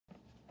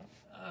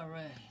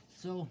Alright,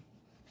 so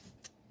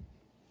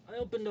I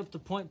opened up the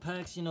point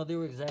packs. You know, they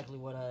were exactly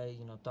what I,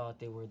 thought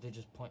they were. They're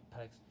just point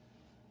packs.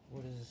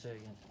 What does it say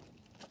again?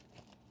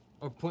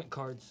 Or point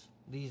cards.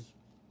 These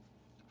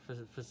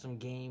for some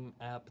game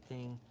app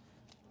thing,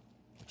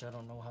 which I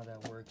don't know how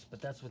that works, but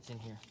that's what's in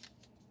here.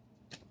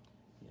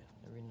 Yeah,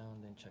 every now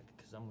and then check it,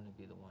 because I'm going to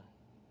be the one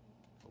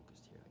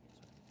focused here, I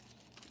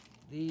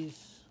guess.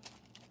 These,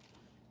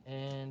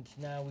 and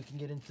now we can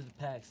get into the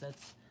packs.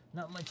 That's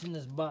not much in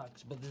this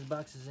box, but this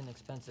box is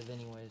inexpensive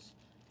anyways.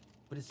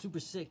 But it's super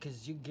sick,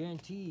 because you're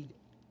guaranteed,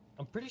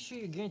 I'm pretty sure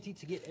you're guaranteed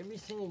to get every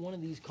single one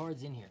of these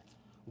cards in here.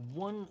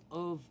 One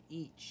of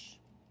each.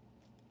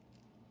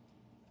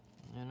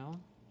 You know?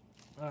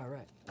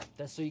 Alright.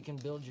 That's so you can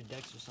build your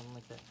decks or something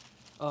like that.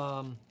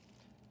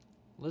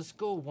 Let's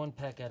go one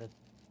pack at a...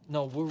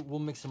 No, we'll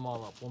mix them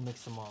all up. We'll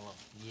mix them all up.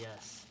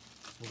 Yes.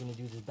 We're going to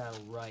do this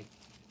battle right.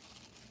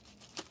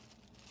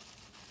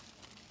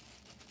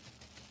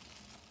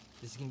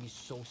 This is going to be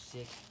so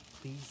sick.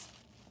 Please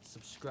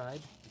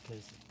subscribe,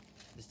 because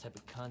this type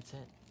of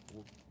content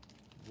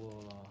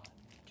will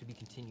to be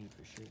continued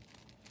for sure.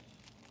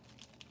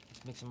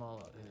 Let's mix them all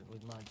up here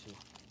with mine too.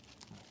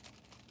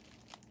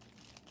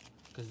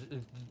 Because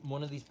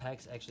one of these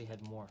packs actually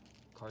had more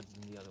cards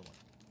than the other one.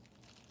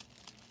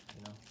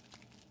 You know?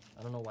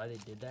 I don't know why they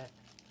did that.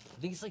 I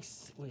think it's like,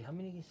 wait, how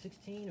many?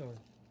 16 or?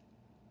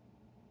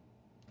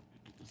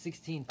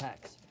 16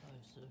 packs. 5,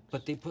 6.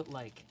 But they put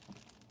like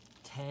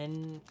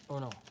 10,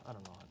 or no, I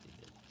don't know how they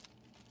did.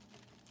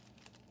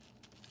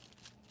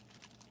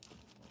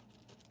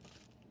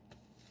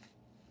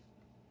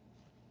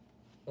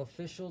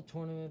 Official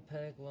tournament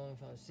pack, volume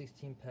 5,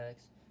 16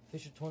 packs.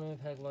 Official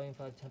tournament pack, volume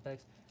 5, 10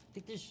 packs. I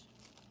think there's...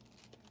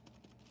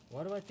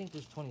 Why do I think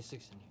there's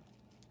 26 in here?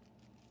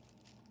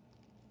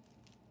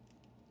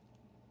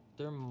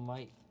 There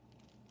might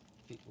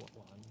be... What,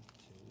 1, 2,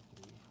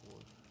 3, 4,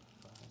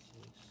 5, 6,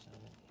 7,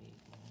 8,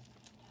 9...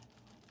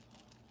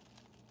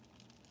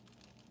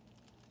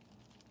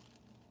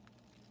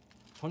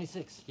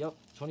 26. Yep,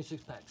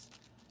 26 packs.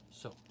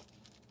 So...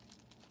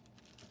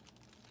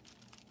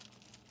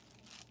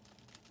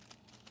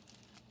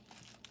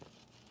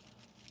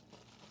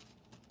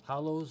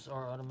 Hollows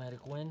are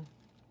automatic win.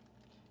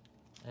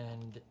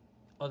 And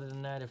other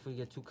than that, if we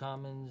get 2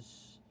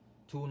 commons,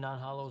 2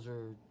 non-hollows,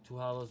 or 2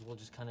 hollows, we'll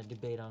just kind of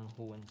debate on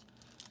who wins.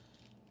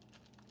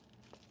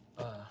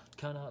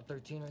 Count out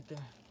 13 right there.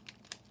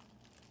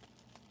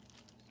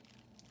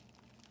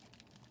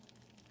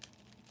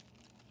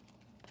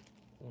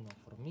 Uno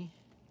for me.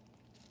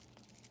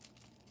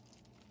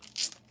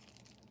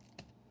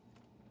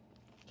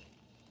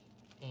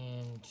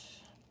 And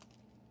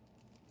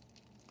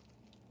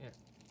yeah,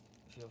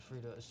 feel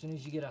free to, as soon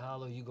as you get a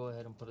hollow, you go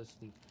ahead and put a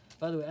sleeve.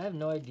 By the way, I have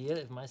no idea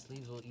if my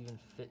sleeves will even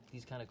fit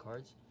these kind of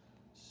cards.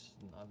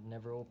 I've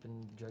never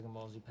opened Dragon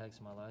Ball Z packs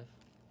in my life.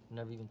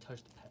 Never even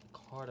touched the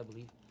card, I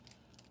believe.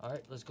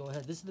 Alright, let's go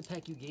ahead. This is the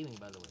pack you gave me,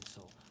 by the way.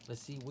 So,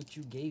 let's see what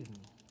you gave me.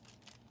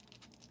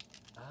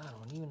 I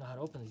don't even know how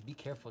to open these. Be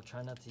careful.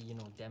 Try not to,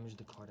 damage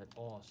the card at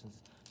all, since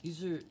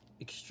these are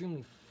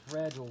extremely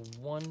fragile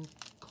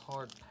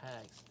one-card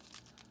packs.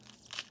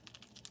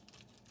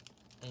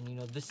 And,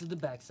 this is the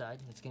back side.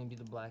 It's going to be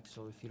the black,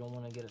 so if you don't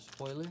want to get a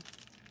spoiler,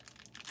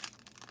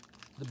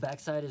 the back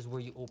side is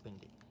where you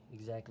opened it.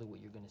 Exactly what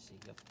you're going to see.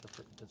 Yep,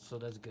 so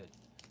that's good.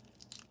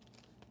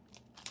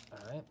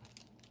 All right.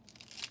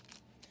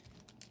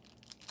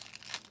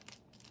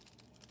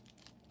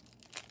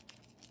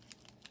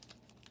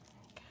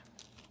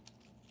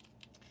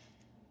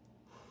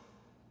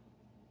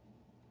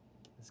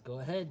 Let's go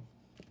ahead.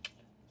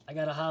 I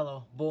got a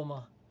hollow.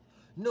 Bulma.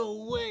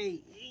 No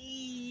way.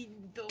 Eee,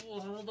 double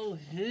hollow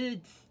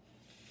hit.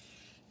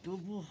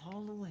 Double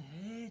hollow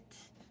hit.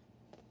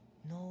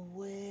 No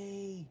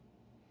way.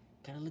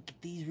 Gotta look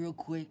at these real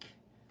quick.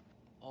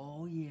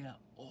 Oh, yeah.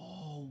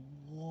 Oh,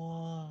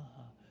 wow.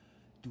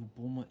 Dude,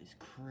 Bulma is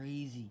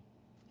crazy.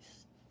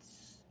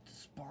 The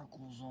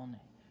sparkles on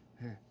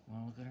it. Here, you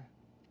wanna look at her?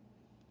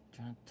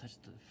 Trying to touch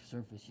the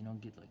surface,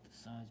 get like the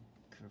size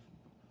curve.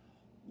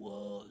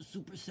 Whoa,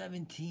 Super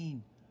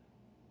 17.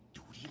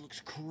 Dude, he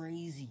looks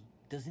crazy.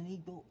 Doesn't he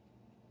go?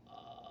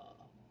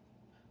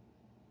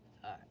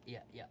 Yeah.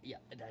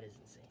 That is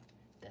insane.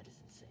 That is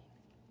insane.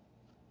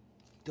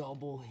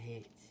 Double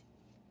hit.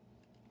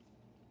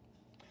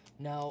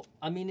 Now,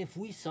 I mean, if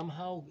we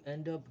somehow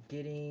end up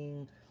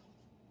getting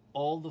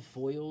all the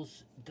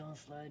foils, don't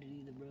slide it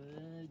either,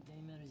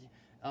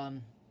 bro.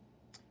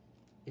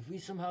 If we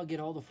somehow get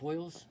all the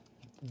foils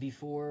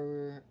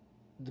before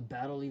the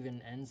battle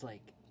even ends,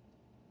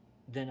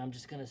 then I'm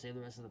just gonna save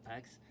the rest of the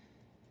packs.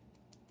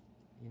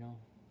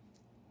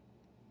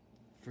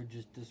 For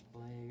just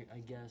display, I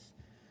guess.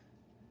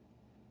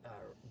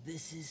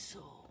 This is so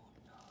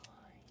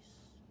nice.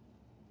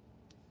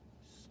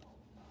 So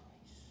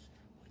nice.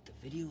 Wait, the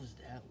video is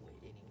that way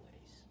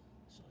anyways.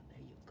 So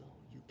there you go.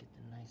 You get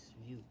the nice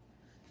view.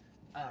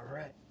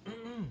 Alright.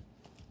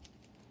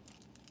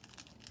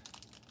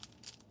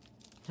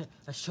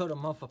 I showed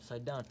him off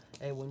upside down.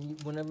 Hey,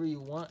 whenever you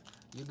want,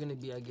 you're gonna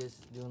be, I guess,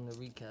 doing the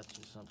recaps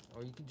or something,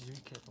 or you could just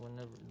recap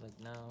whenever, like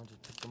now,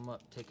 just pick them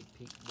up, take a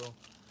peek, bro.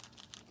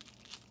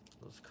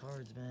 Those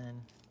cards,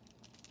 man,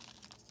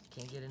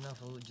 can't get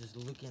enough of just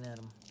looking at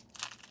them.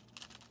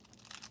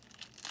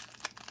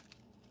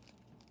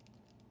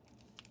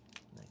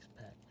 Next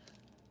pack.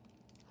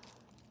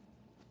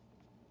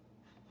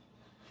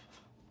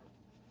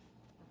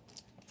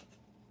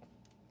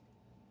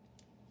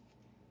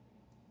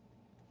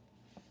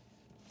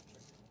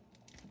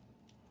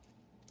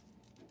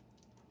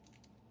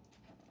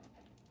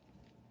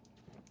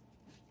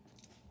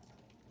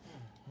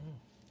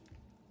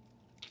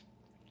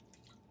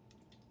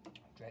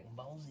 Dragon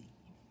Ball Z.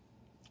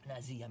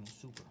 Not Z, I mean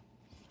Super.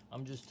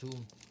 I'm just too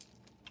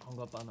hung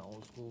up on the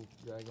old school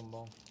Dragon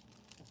Ball.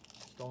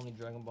 It's the only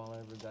Dragon Ball I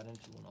ever got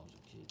into when I was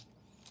a kid.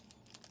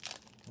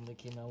 When they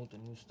came out with the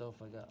new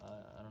stuff, I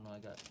don't know, I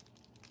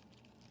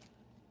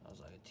was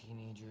like a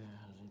teenager,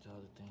 I was into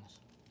other things.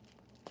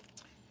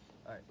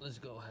 Alright, let's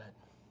go ahead.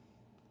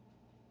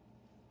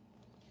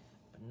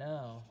 But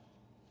now,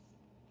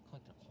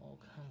 collecting all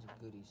kinds of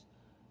goodies.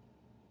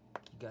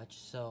 You got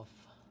yourself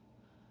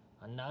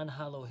a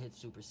non-hollow hit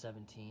Super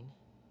 17.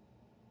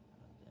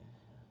 Right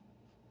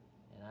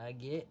there. And I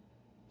get,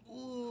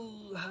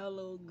 ooh,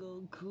 hollow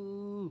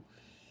Goku.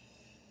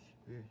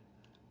 Yeah.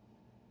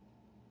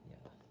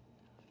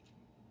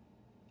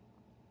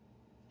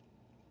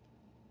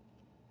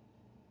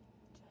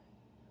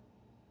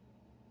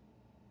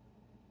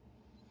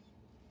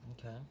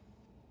 Okay.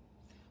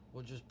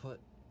 We'll just put,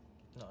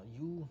 no,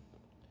 you.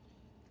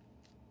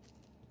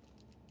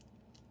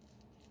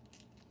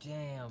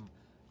 Damn.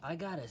 I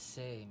gotta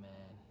say,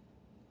 man,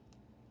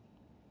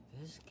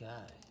 this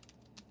guy.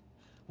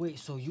 Wait,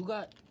 so you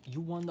won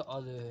the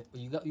other,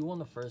 you won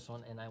the first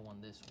one, and I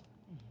won this one.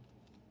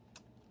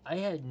 I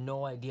had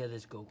no idea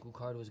this Goku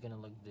card was gonna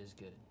look this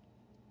good.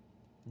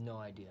 No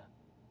idea.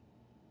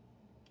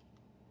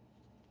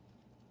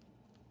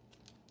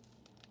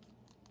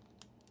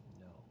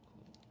 No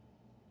clue.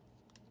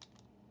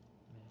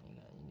 Man,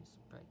 you need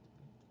some practice.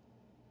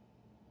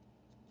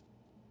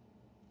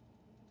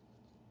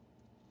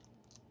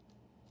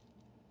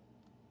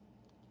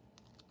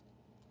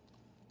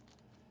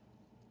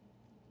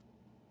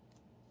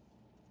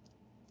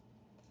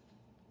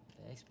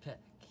 Next pack.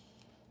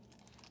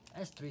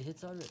 That's 3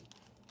 hits already.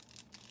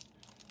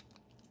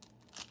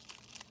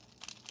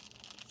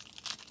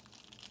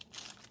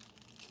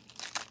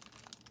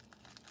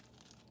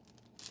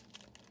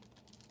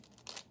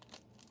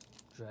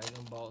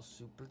 Dragon Ball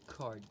Super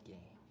card game.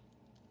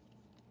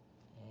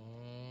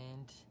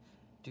 And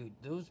dude,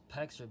 those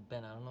packs are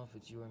bent. I don't know if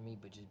it's you or me,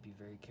 but just be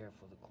very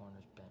careful. The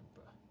corner's bent,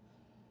 bro.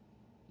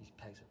 These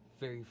packs are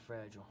very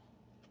fragile.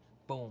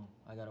 Boom.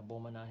 I got a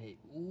Bulma not hit.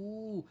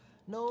 Ooh.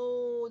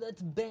 No,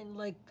 that's bent,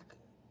 like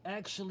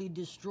actually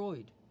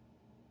destroyed.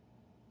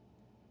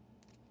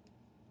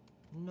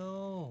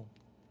 No.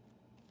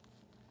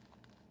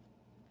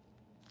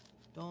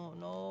 Don't,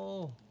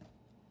 no.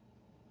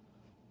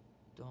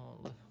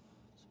 Don't look.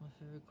 It's my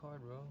favorite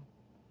card, bro.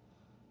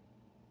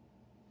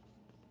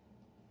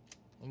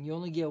 And you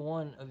only get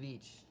one of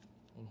each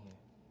in here.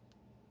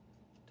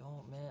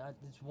 Don't, man.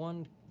 It's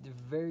one. They're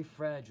very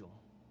fragile.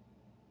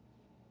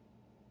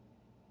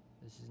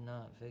 This is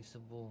not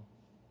fixable.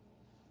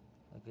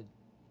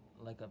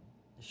 Like a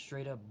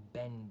straight up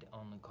bend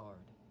on the card.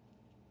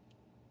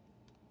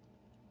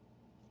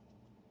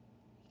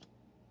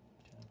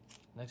 Okay.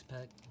 Next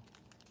pack.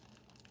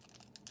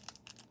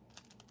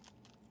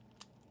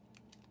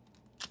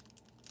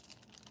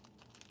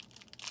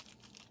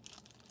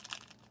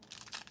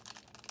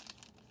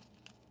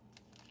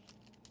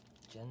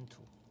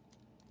 Gentle.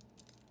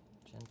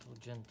 Gentle,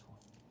 gentle.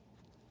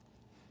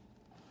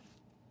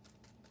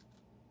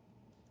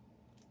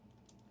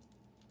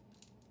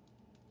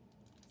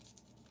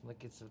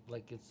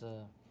 Like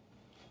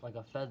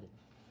a feather,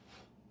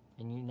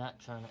 and you're not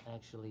trying to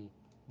actually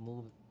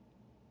move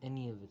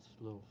any of its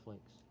little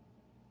flakes.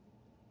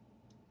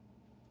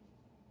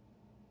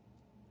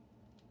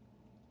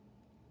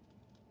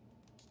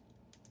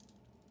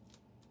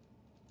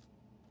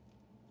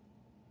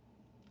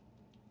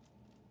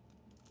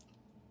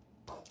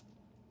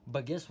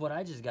 But guess what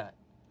I just got?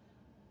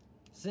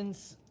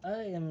 Since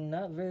I am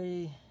not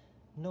very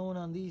known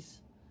on these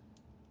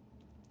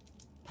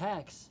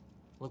packs,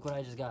 look what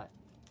I just got.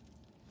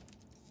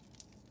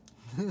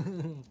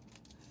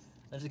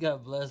 I just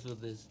got blessed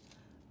with this.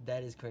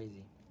 That is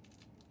crazy.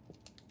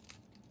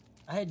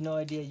 I had no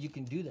idea you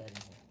can do that in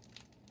here.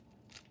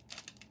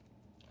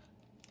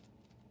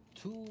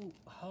 2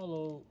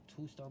 hollow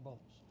 2-star balls.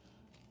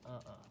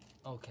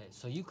 Okay,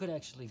 so you could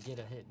actually get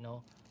a hit,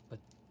 no? But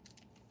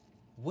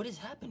what is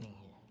happening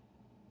here?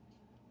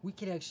 We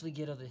could actually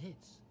get other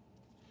hits.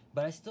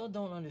 But I still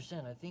don't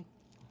understand. I think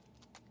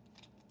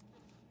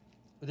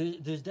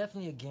there's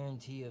definitely a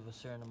guarantee of a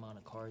certain amount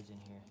of cards in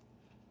here.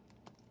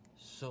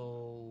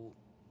 So,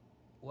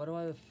 what do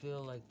I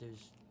feel like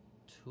there's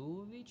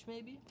 2 of each,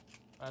 maybe?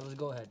 Alright, let's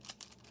go ahead.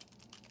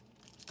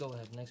 Let's go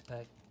ahead. Next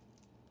pack.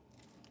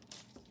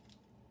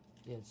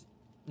 Yeah, it's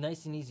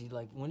nice and easy.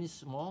 Like, when it's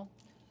small,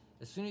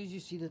 As soon as you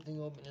see the thing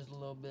open just a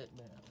little bit,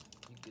 man,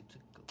 you get to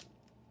go.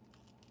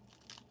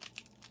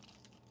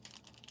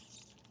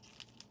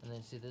 And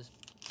then see this,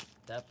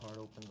 that part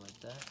opens like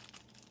that.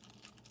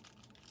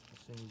 As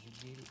soon as you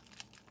get it.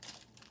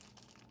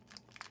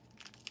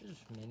 There's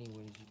many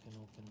ways you can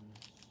open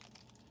this.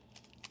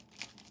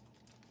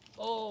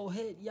 Oh,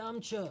 hit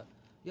Yamcha!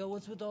 Yo,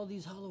 what's with all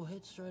these hollow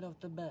hits right off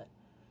the bat?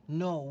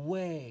 No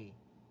way!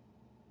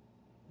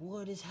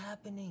 What is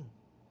happening?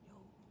 Yo,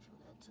 show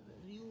that to the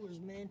viewers,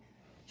 man.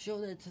 Show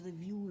that to the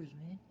viewers,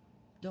 man.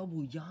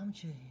 Double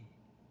Yamcha hit.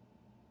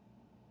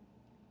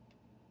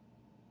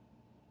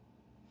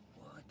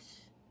 What?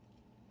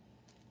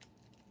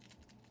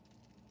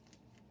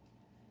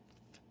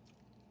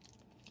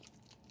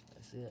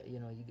 So, you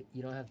know,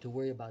 you don't have to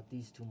worry about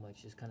these too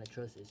much. Just kind of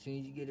trust it. As soon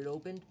as you get it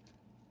opened,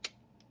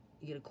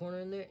 you get a corner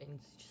in there, and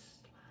it's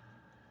just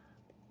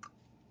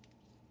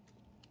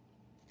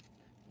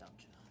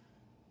Yamcha.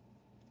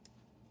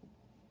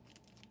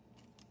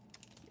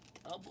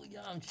 Double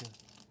Yamcha.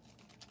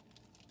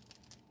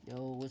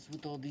 Yo, what's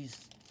with all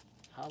these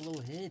hollow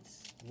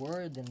hits?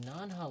 Word, the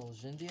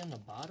non-hollows, aren't they on the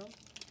bottom?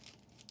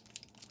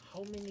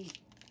 How many?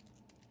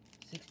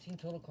 16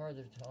 total cards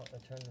are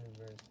turned in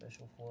reverse.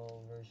 Special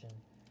foil version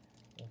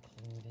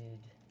included.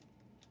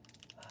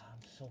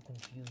 I'm so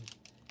confused.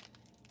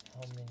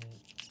 How many?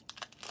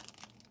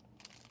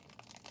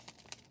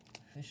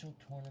 Official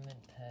tournament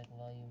tag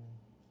volume.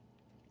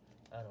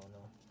 I don't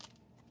know.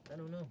 I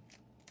don't know.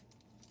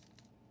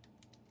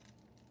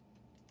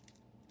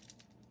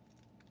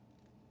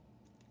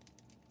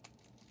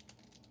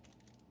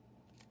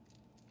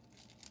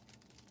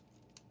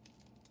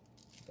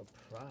 The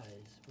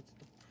prize? What's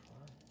the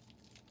prize?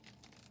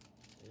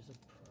 There's a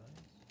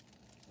prize?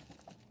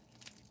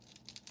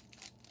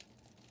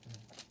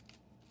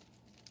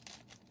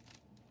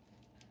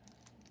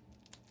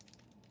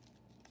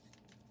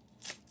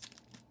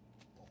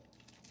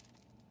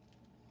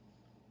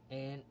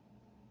 And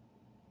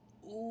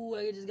ooh,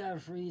 I just got a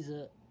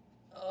Frieza.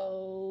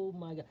 Oh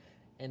my god.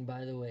 And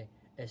by the way,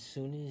 as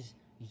soon as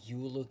you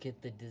look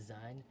at the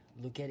design,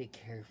 look at it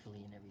carefully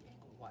in every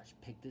angle. Watch,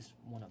 pick this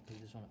one up,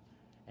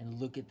 and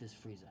look at this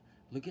Frieza.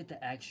 Look at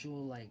the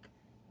actual like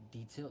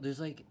detail. There's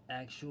like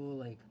actual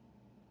like,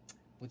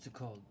 what's it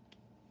called?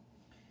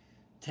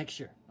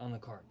 Texture on the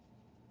card,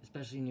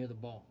 especially near the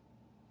ball.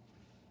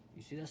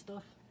 You see that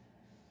stuff?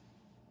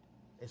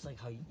 It's like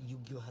how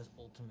Yu-Gi-Oh has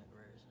ultimate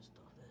rares and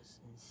stuff. That's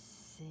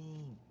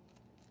insane.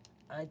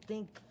 I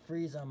think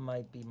Frieza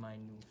might be my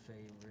new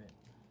favorite.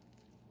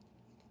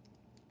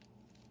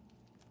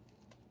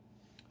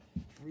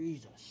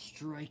 Frieza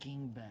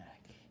striking back.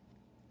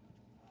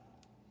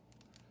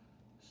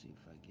 See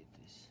if I get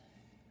this.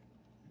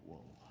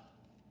 Whoa.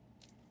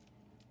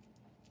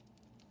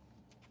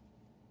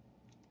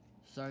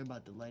 Sorry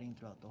about the lighting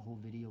throughout the whole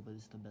video, but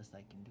it's the best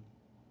I can do.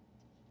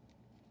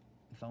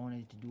 If I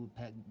wanted to do a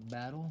pack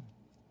battle,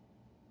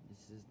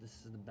 this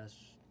is the best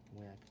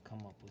way I could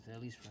come up with,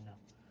 at least for now.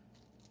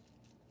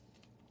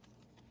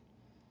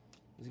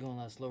 It's going a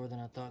lot slower than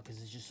I thought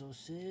because it's just so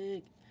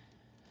sick.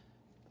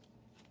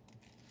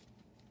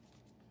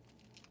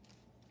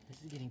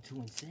 This is getting too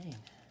insane.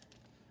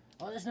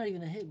 Oh, that's not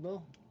even a hit,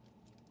 bro.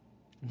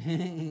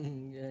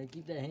 Yeah,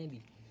 keep that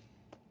handy.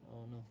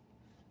 Oh no.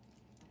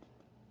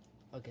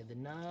 Okay, the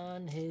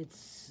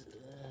non-hits,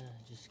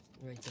 just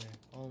right there,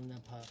 all in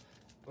that pile.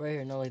 Right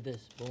here, not like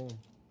this. Boom.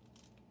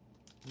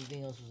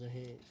 Anything else was a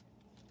hit.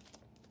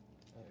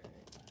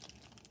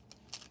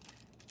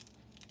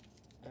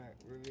 Alright,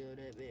 reveal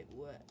that bit.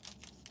 What?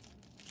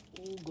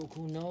 Ooh,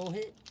 Goku no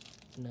hit?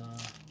 Nah.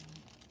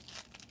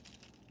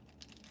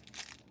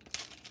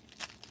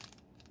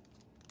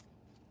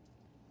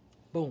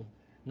 Boom.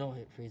 No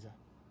hit, Frieza.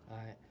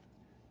 Alright.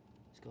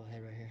 Let's go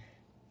ahead right here.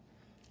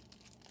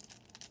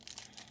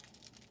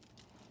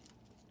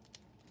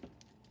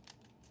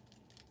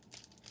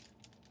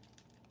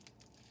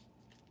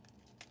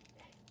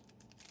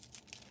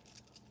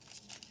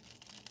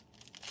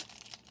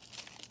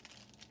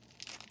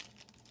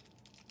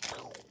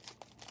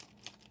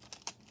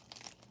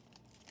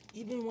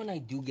 Even when I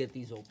do get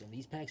these open,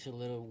 these packs are a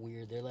little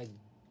weird. They're like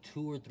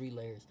 2 or 3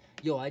 layers.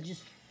 Yo, I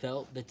just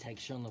felt the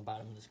texture on the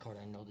bottom of this card.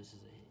 I know this is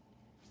a hit.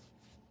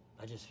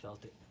 I just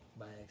felt it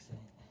by accident.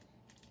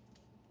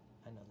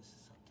 I know this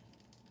is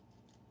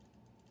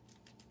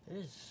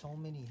something. There's so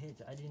many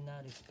hits. I did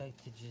not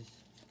expect to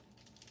just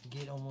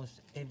get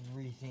almost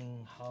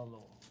everything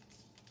hollow.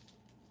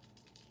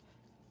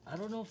 I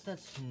don't know if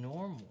that's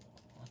normal.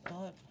 I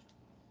thought...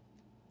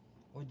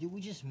 Or did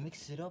we just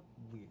mix it up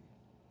weird?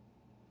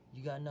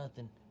 You got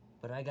nothing,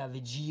 but I got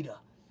Vegeta.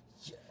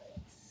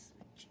 Yes,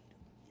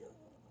 Vegeta.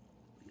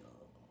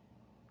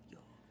 Yo,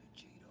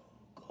 Vegeta,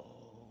 go.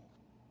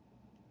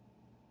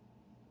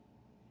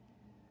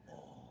 Oh,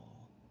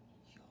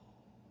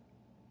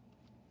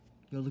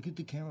 yo, look at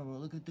the camera, bro.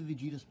 Look at the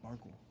Vegeta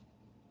sparkle.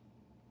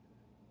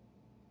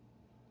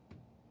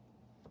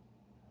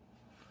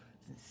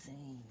 It's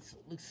insane. So,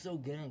 it looks so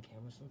good on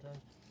camera sometimes.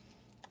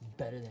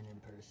 Better than in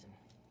person.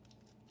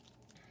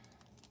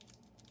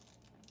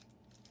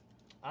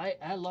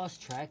 I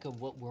lost track of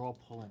what we're all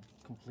pulling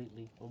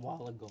completely a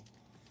while ago.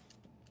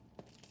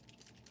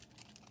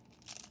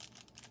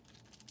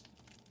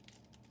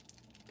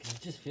 It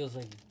just feels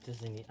like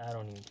Disney. I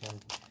don't even care. I'm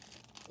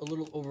a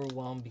little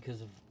overwhelmed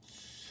because of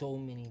so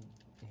many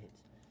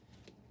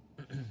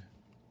hits.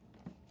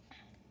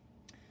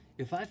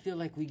 If I feel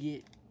like we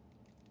get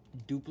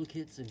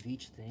duplicates of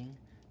each thing,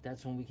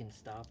 that's when we can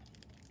stop.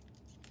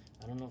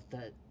 I don't know if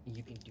that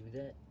you can do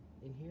that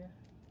in here.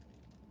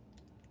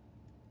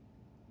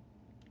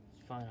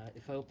 It's fine.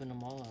 If I open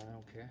them all, I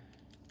don't care.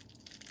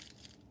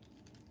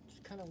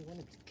 Just kind of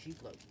wanted to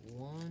keep like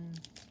one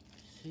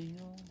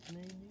seal,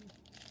 maybe.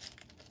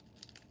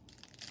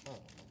 Oh.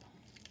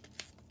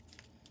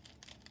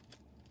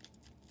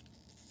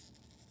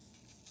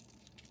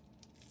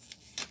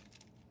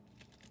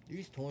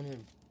 These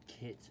tournament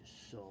kits are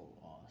so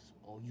awesome.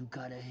 Oh, you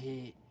got a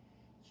hit. You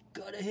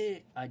got a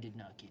hit. I did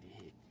not get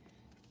a hit.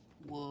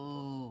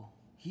 Whoa.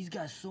 He's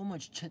got so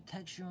much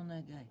texture on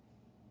that guy.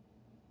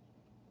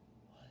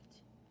 What?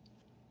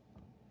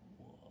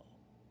 Whoa.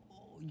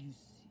 Oh, you see.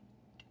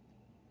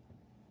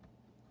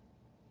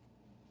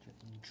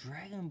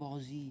 Dragon Ball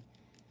Z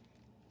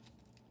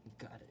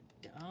got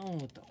it down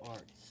with the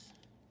arts.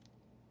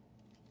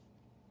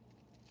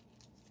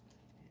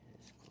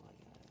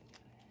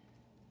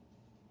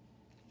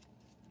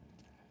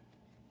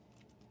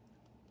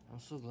 I'm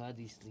so glad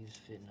these sleeves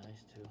fit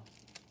nice too.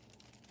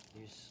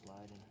 They're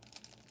sliding.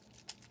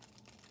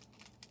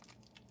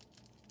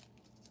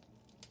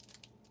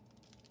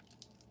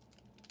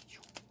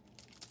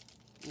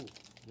 Ooh,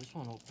 this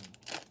one opened.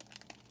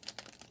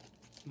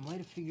 Might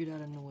have figured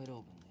out a new way to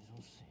open these.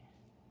 We'll see.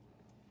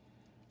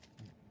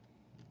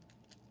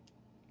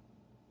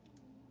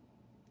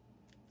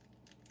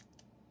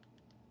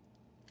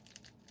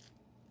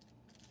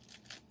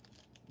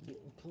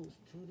 Getting close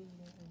to the end.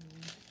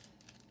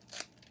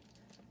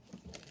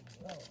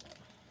 Oh.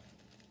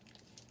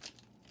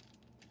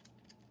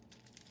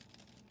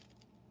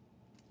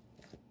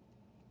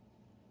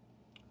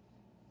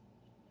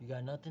 You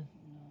got nothing?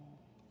 No.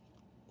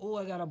 Oh,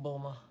 I got a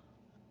Bulma.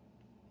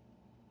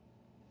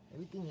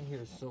 Everything in here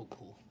is so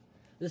cool.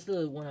 This is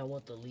the one I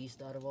want the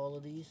least out of all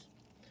of these,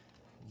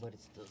 but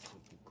it's still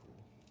super cool.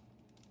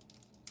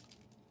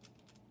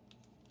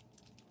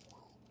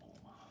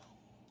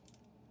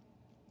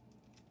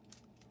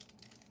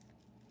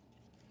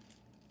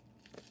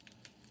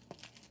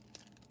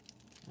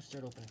 Let's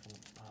start opening from the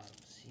bottom.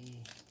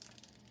 See,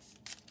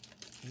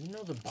 you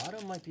know the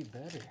bottom might be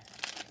better.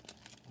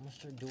 I'm gonna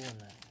start doing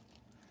that.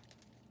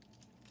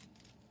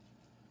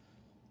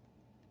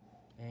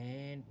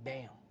 And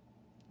bam.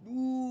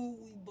 Ooh,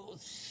 we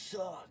both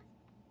suck.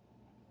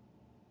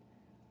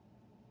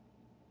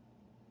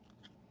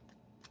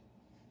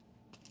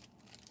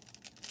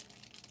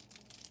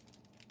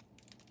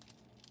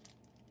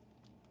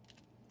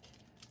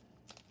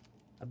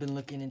 I've been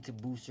looking into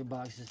booster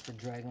boxes for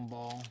Dragon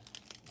Ball,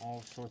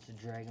 all sorts of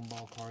Dragon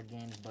Ball card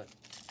games, but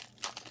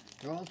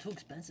they're all too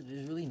expensive.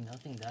 There's really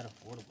nothing that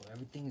affordable.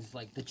 Everything's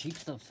like, the cheap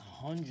stuff's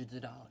hundreds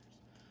of dollars.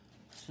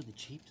 That's for the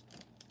cheap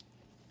stuff.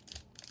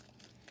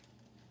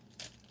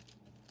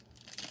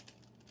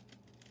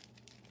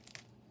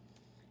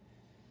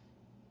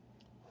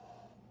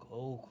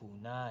 Goku,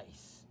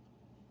 nice.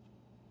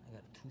 I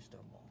got a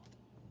 2-star ball.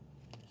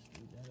 Just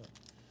leave that up.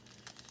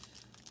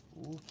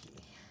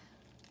 Okay.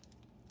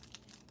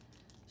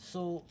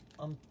 So,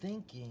 I'm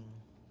thinking...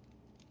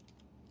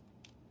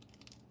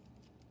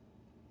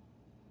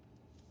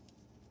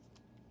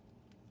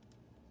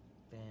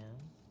 Bam.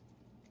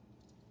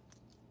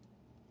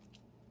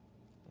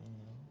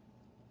 Bam.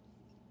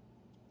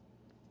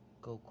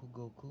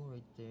 Goku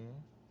right there.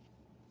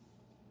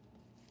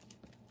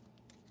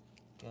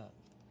 Got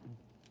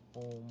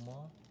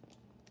Bulma.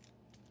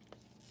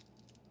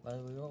 By the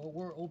way,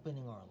 we're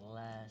opening our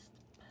last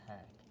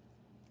pack.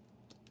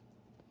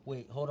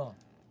 Wait, hold on.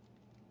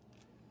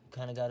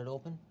 Kind of got it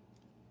open?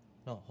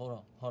 No,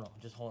 hold on,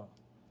 just hold on.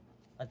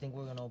 I think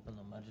we're gonna open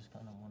them. I just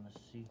kind of want to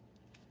see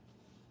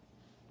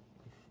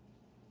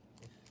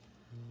if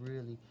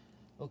really.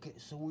 Okay,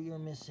 so we are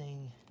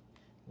missing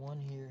one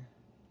here,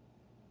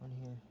 one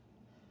here.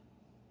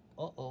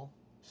 Uh-oh.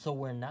 So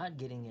we're not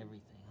getting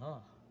everything, huh?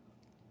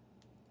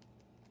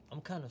 I'm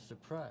kind of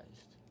surprised.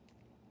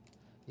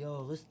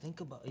 Yo, let's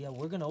think about... Yeah,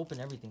 we're gonna open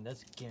everything.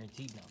 That's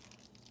guaranteed now.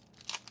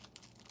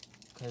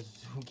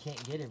 Because we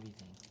can't get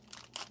everything.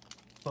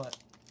 But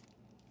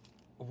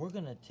we're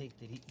gonna take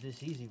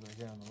this easy right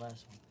here on the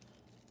last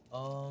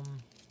one.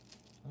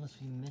 Unless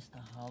we missed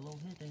a hollow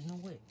hit, there's no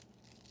way.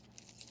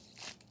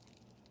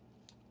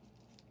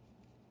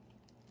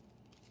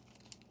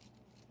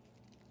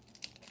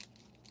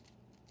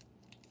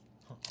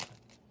 Huh, okay.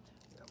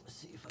 Yeah, let's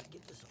see if I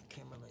get this on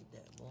camera like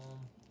that. Boom.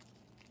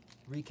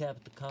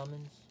 Recap the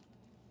commons.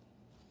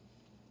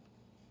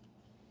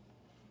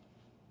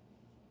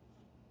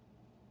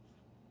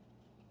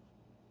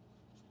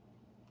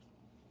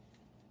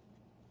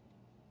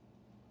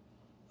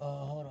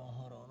 Hold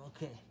on.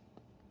 Okay.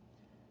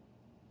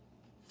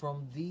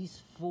 From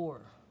these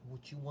four,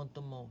 which you want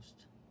the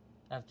most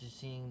after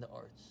seeing the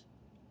arts?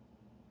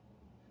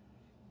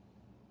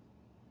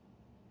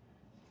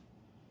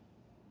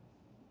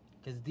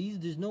 Because these,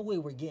 there's no way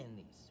we're getting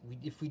these.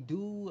 If we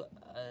do,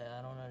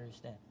 I don't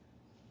understand.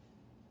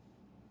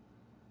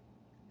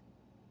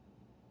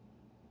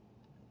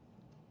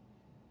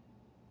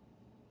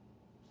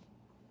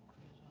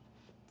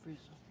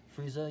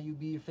 Frieza, you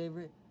be your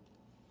favorite?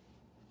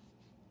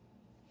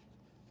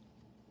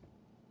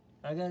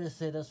 I gotta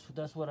say,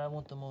 that's what I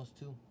want the most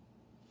too.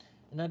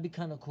 And I'd be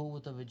kind of cool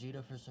with a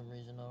Vegeta for some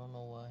reason. I don't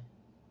know why.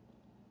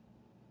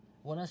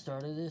 When I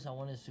started this, I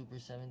wanted Super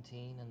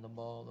 17 and the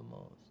ball the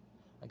most.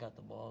 I got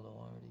the ball though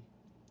already.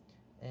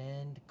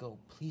 And go.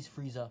 Please,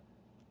 Frieza.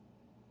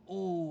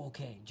 Oh,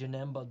 okay.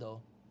 Janemba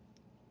though.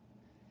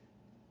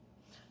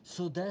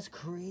 So that's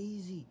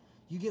crazy.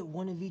 You get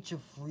one of each of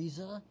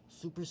Frieza,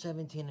 Super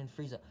 17, and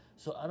Frieza.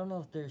 So I don't know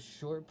if they're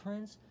short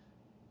prints.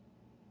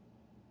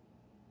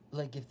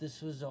 Like if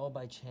this was all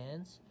by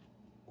chance.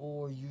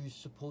 Or you're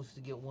supposed to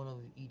get one of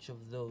each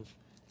of those.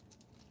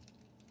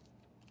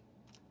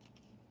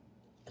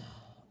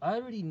 I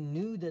already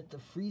knew that the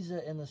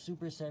Frieza and the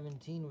Super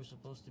 17 were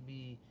supposed to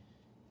be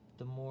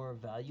the more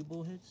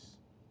valuable hits,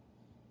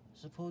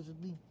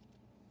 supposedly.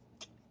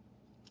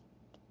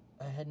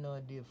 I had no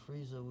idea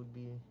Frieza would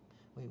be...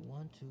 Wait,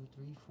 1, 2,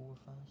 3, 4,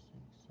 5, 6,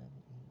 7, 8, 9,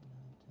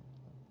 10,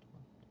 11,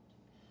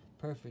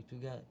 12. Perfect, we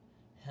got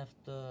half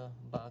the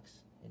box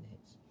in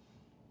hits.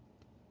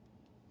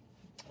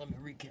 Let me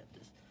recap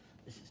this.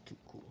 This is too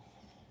cool.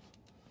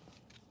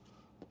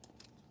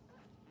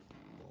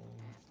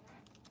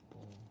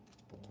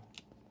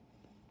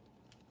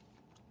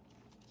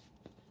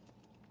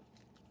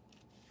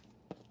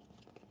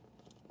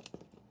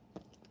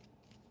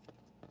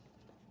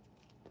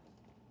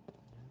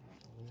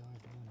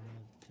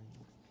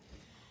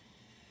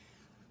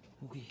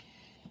 Okay,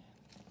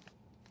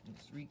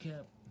 let's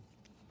recap.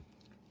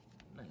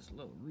 Nice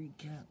little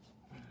recap.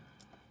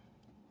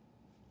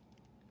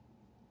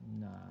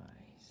 Nice.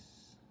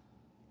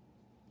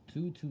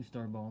 2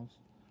 2-star balls.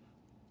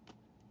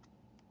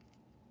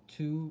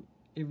 2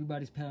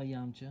 Everybody's Pal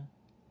Yamcha.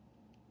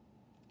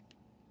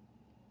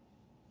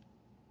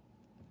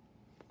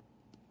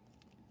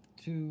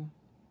 2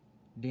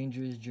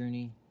 Dangerous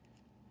Journey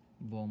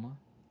Bulma.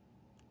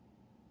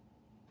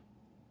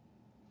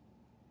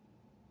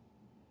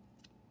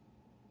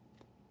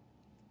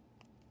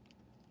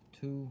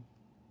 2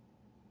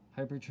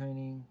 Hyper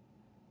Training.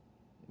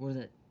 What is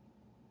that?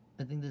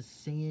 I think the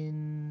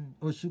Saiyan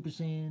or Super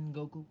Saiyan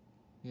Goku.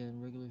 Yeah,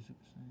 regular Super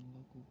Saiyan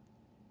Goku.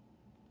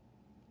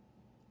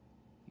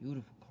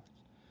 Beautiful cards.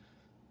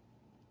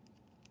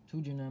 2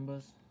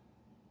 Janembas.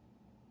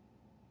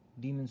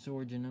 Demon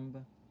Sword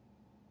Janemba.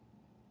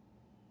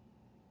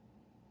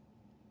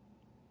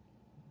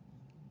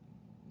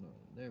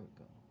 There we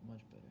go.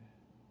 Much better.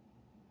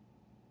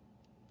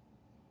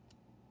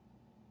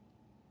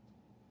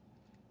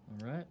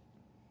 Alright.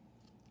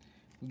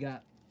 We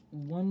got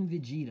 1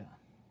 Vegeta.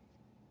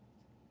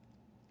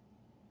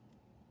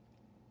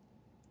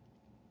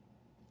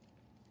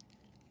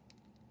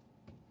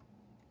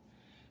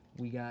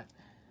 We got...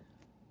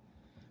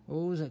 What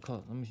was that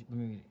called? Let me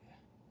read it.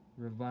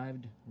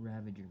 Revived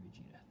Ravager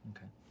Vegeta.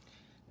 Okay.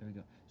 There we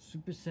go.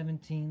 Super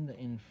 17, the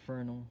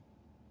Infernal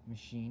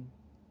Machine.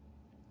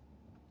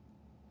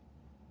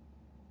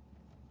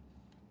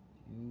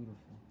 Beautiful.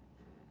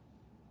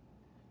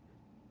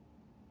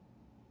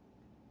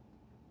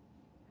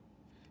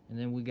 And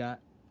then we got,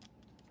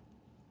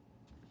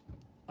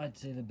 I'd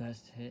say the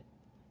best hit,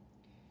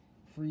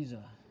 Frieza,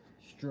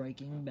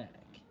 Striking Back.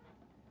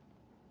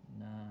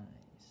 Nice.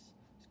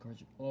 These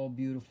cards are all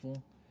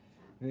beautiful.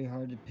 Very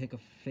hard to pick a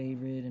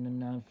favorite and a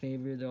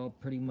non-favorite. They're all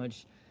pretty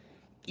much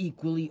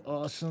equally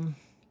awesome.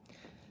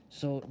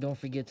 So don't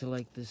forget to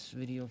like this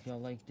video if y'all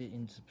liked it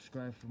and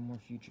subscribe for more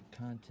future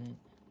content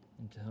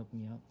and to help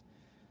me out.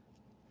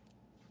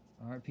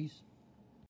 Alright, peace.